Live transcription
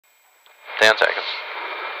10 seconds.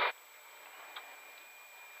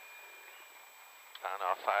 And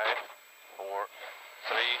our 5, 4,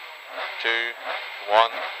 3, 2, 1,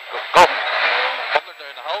 go. 100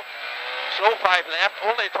 down the hill. Slow 5 left,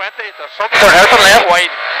 only 20. There's something. Turn hairpin left, wide.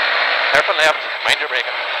 Hairpin left, mind your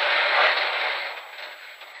braking.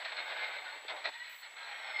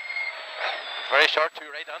 Very short, 2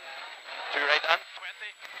 right in. 2 right in, 20.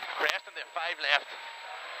 Crest and then 5 left.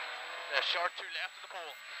 The short 2 left of the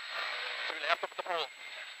pole. 2 left up the pole.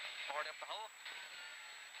 40 up the hill.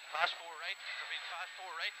 Fast 4 right. Repeat, fast 4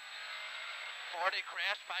 right. 40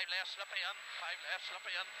 crest, 5 left, slippy in. 5 left,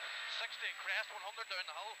 slippy in. 60 crest, 100 down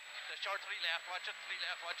the hill. The short 3 left, watch it. 3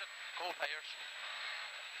 left, watch it. Cold tires.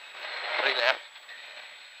 3 left.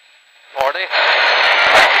 40. 6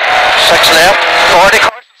 left. 40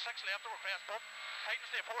 caution, 6 left over crest, bump. Tighten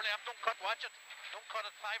stay 4 left, don't cut, watch it. Don't cut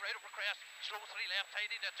it, 5 right over crest. Slow 3 left,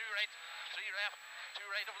 tidy. The 2 right. 3 left. 2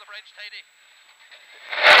 right over the bridge, tidy.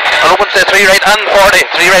 And opens the 3 right and 40.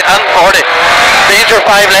 3 right and 40. Danger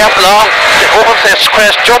 5 left long. Opens the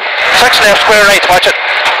crest jump. 6 left square right. Watch it.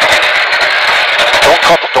 Don't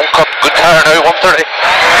cut. Don't cut. Good tire now. 130.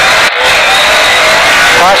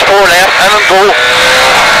 Fast 4 left in and go.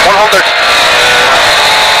 100.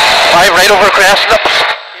 5 right over crest. Lips.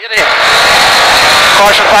 80.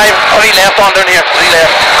 Caution 5. 3 left on down here. 3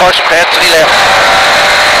 left. Caution crest. 3 left.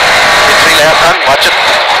 3 left and watch it.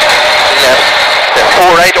 3 left. The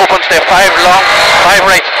 4 right opens, the 5 long, 5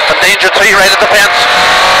 right, and danger 3 right at the fence.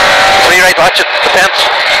 3 right, watch it, the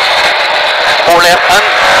fence. 4 left and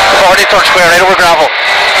 40 turn square right over gravel.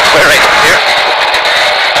 Square right, here.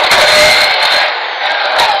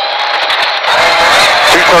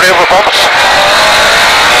 230 over bumps.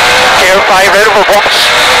 Care 5 right over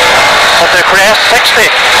bumps. At the crest,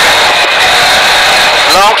 60.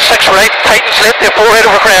 Long 6 right, tighten slit, the 4 right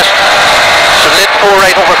over crest. Slit 4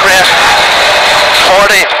 right over crest. 40,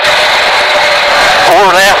 4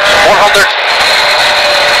 left, 100,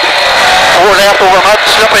 4 left over mud,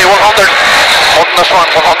 slippy, 100, on this one,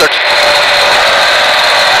 100,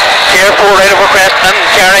 care 4 right over crest, and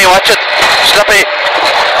carry, watch it, slippy,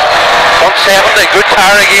 170, good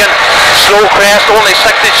tire again, slow crest, only 6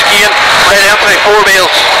 inch gain, right entry, 4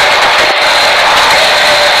 wheels,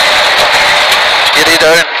 80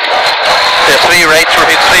 down, the 3 right,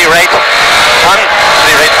 repeat 3 right, and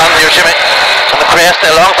 3 right, and here Jimmy. On the crest,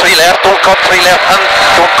 along 3 left, don't cut 3 left and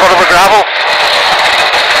don't cut over gravel.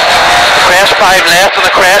 The crest 5 left and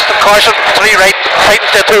the crest and caution 3 right,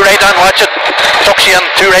 tightens the 2 right and watch it. Tucks you in,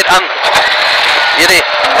 2 right and 80.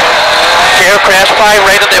 Care crest 5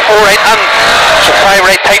 right and the 4 right and so 5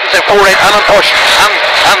 right tightens the 4 right and push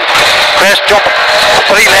and crest jump 3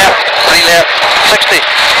 left, 60.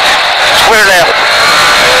 Square left.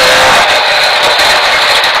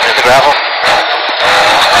 There's the gravel.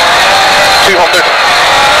 200.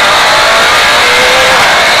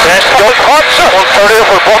 Crest jump, 130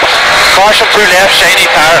 over bumps. Caution 2 left, shiny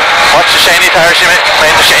tire. Watch the shiny tire, Jimmy.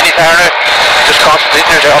 Mind the shiny tire now. Just concentrate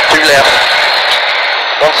yourself, 2 left.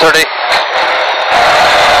 130.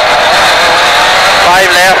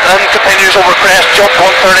 5 left and continues over crest, jump 130.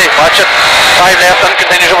 Watch it. 5 left and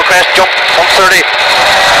continues over crest, jump 130.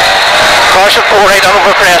 Caution 4 right on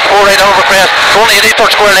over crest, 4 right on over crest. Only 80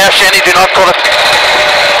 touch square left, shiny, do not cut it.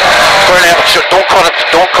 Square left, don't cut it,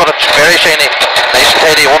 don't cut it, very shiny. Nice and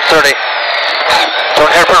tidy, 130.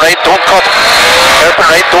 Turn hairpin right, don't cut. Hairpin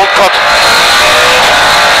right, don't cut.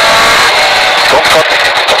 Don't cut.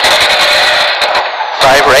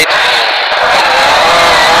 5 right.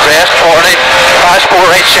 Crest 40. Fast 4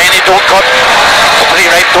 right, shiny, don't cut.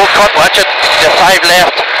 3 right, don't cut, watch it. The 5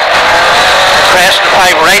 left. Crest and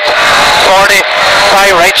 5 right. 40.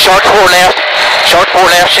 5 right, short 4 left. Short 4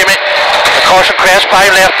 left, shimmy. Caution crest,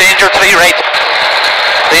 5 left, danger 3 right.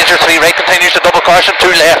 Danger 3 right, continues to double caution, 2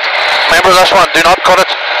 left. Remember this one, do not cut it.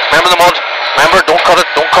 Remember the mud. Remember, don't cut it,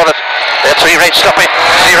 don't cut it. 3 right, slippy.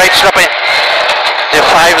 3 right, slippy. The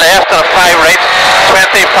 5 left and a 5 right.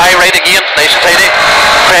 20, 5 right again, nice and tidy.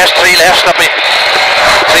 Crest 3 left, slippy.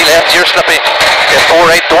 3 left, you're slippy. The 4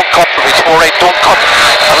 right, don't cut. Reach 4 right, don't cut.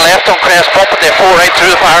 And left on crest, bump it. The 4 right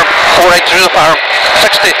through the farm. 4 right through the farm.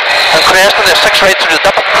 60. And crest and the 6 right through the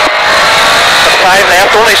dip. The 5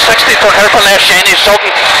 left, only 60. Turn hairpin left, shiny, sudden.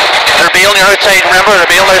 They're bailing you outside. Remember, they're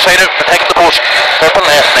bailing outside out. Protect the post. Hairpin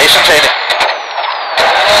left, nice and shiny.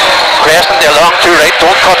 Crest and the long 2 right,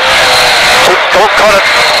 don't cut. Don't cut it.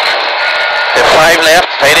 The 5 left,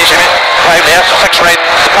 tidy shimmy. 5 left, 6 right.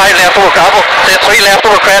 5 left over gravel. The 3 left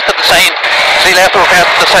over crest at the sign. 3 left over crest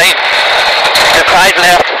at the sign. The 5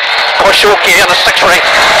 left, push okay and a 6 right.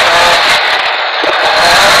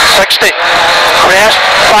 60, crest,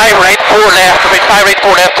 5 right, 4 left, about 5 right,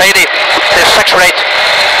 4 left, tidy, there's 6 right,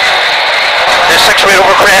 there's 6 right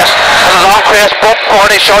over crest, and a long crest, bump,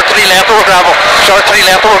 40, short 3 left over gravel, short 3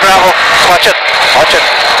 left over gravel, watch it,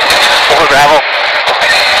 over gravel,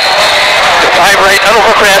 the 5 right, and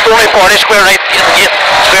over crest, only 40, square right, at the gate,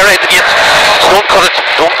 square right at the gate, don't cut it,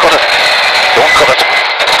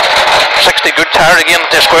 60, good tire again,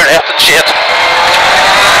 the square left and shade.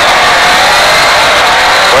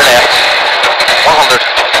 Square left, 100.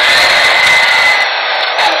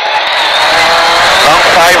 Long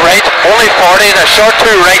 5 right, only 40, the short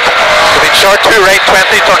 2 right. Between short 2 right,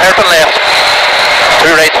 20, turn hairpin left.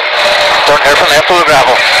 2 right, turn hairpin left to the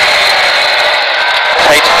gravel.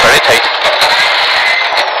 Tight, very tight.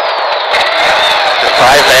 The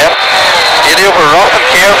 5 left. 80 over rough and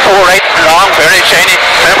care, 4 right, long, very shiny.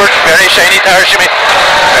 Remember, very shiny tires, Jimmy.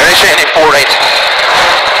 Very shiny, 4 right.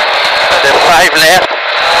 The 5 left.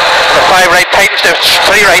 The 5 right, tightens the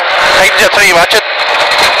 3 right. Tightens the 3, watch it.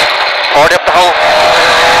 40 up the hull.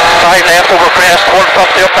 5 left over crest,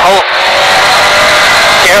 150 up the hull.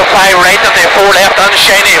 Care 5 right and the 4 left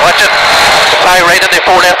unshiny, watch it. The 5 right and the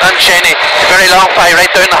 4 left unshiny. Very long 5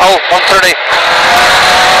 right down the hull, 130.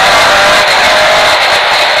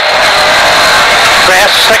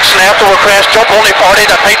 Crest, 6 left over crest, jump only 40,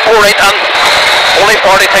 that tight 4 right in. Only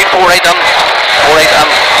 40, tight 4 right in. 4 right in.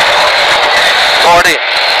 40,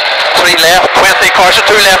 3 left, 20, caution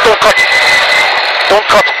 2 left, don't cut. Don't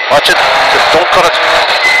cut, watch it, don't cut it.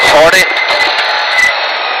 40.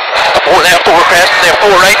 4 left over crest, there 4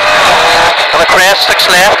 right. And a crest, 6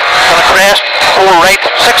 left. And a crest, 4 right,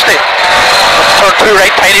 60. Let's turn 2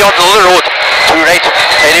 right, tidy onto the other road. 2 right,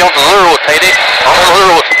 tidy onto the other road, tidy onto the other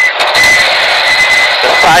road. The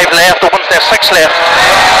 5 left opens there, 6 left.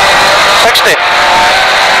 60.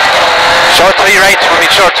 Short 3 right, will be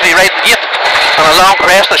short 3 right at the gate. And a long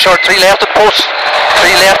crest, a short 3 left at the post.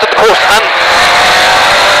 3 left at the post, and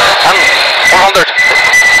 100.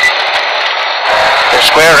 The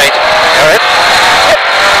square right, alright.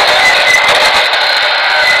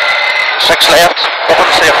 6 left,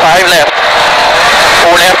 opens there, 5 left.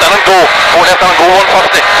 4 left, and go. 4 left, and go,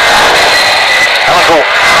 150. And go.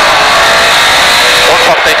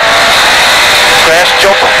 150. Crest,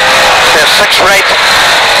 jump. There's 6 right.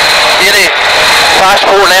 80. Fast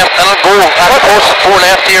 4 left, and go. At the post, 4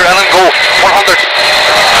 left here, and go. 100.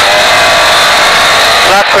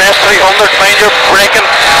 Flat crest, 300. Mind your braking.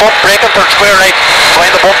 Bump, braking, turn square right.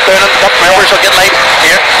 Find the bump down and up. Remember, so get light.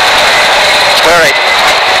 Here. Square right.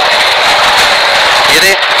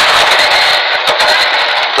 80.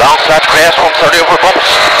 Long flat crest, 130 over bumps.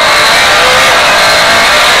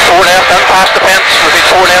 4 left and past the fence. Repeat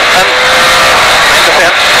 4 left and behind the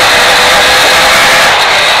fence.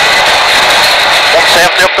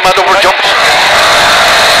 170 up the mud over jumps.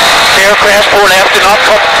 Clear crest, 4 left, do not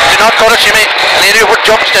cut. Do not cut it, Jimmy. Lady over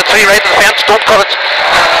jumps, then 3 right of the fence, don't cut it.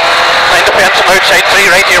 Behind the fence and outside,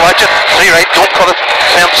 3 right here, watch it. 3 right, don't cut it.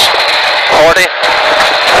 Fence, 40.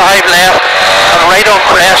 5 left, and right on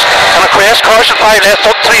crest. And a crest, caution, 5 left,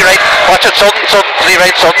 sudden 3 right. Watch it, sudden, 3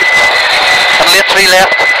 right, sudden. And late 3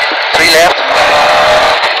 left. 3 left.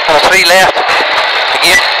 And a 3 left.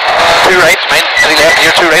 Again, 2 right, mind, 3 left,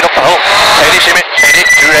 here, 2 right up the hill. Steady, Jimmy, steady,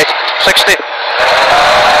 2 right, 60.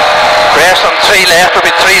 Crest and 3 left, will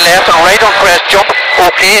be 3 left, and right on crest, jump,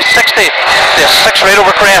 okay, 60. There's 6 right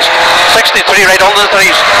over crest, 60, 3 right under the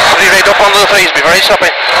 3s, 3 right up under the 3s, be very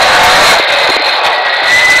slippy.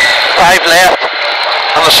 5 left,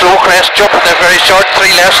 and the slow crest, jump, they're very short,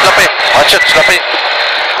 3 left, slippy, watch it, slippy.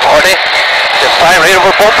 40, there's 5 right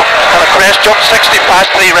over bump, and a crest, jump, 60,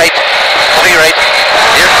 past 3 right, 3 right,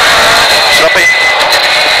 here, slippy.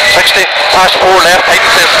 60, past 4 left,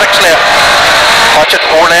 tightens, there's 6 left. Watch it,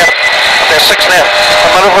 4 left, there's 6 left. A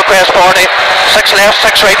minute over crest, 40, 6 left,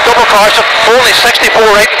 6 right, double caution, only 64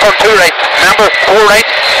 right and turn 2 right. Remember, 4 right,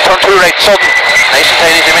 turn 2 right, sudden. Nice and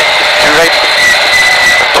tidy, Jimmy. 2 right,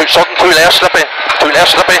 2 sudden, 2 left, slippy. 2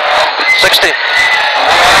 left, slippy. 60.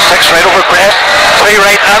 6 right over crest, 3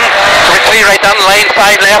 right in, 3 right in, line,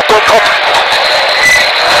 5 left, don't cut.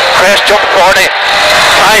 Crest, jump, 40.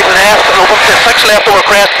 5 left, and open to 6 left over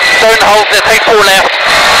crest, down the hull, tight 4 left.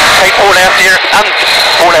 Tight 4 left here, and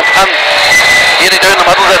 4 left, and 80 down the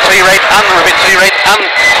middle, the 3 right, and repeat 3 right, and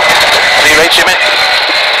 3 right, Jimmy.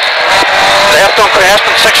 Left on crest,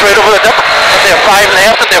 and 6 right over the dip, and they have 5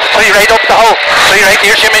 left, and they have 3 right up the hull. 3 right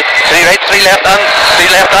here, Jimmy. 3 right, 3 left, and 3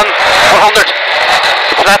 left, and 100.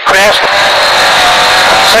 Flat crest.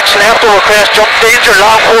 6 left over crest, jump, danger,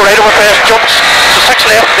 long 4 right over crest, jumps. So 6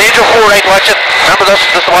 left, danger, 4 right, watch it. Remember this,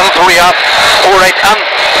 the one will throw you off. 4 right, and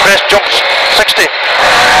crest jumps. 6 60.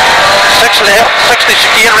 6 left, 60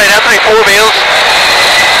 chicane right entry, 4 wheels.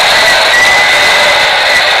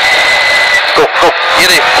 Go, go,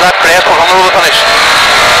 80, flat crest, we're coming over the finish.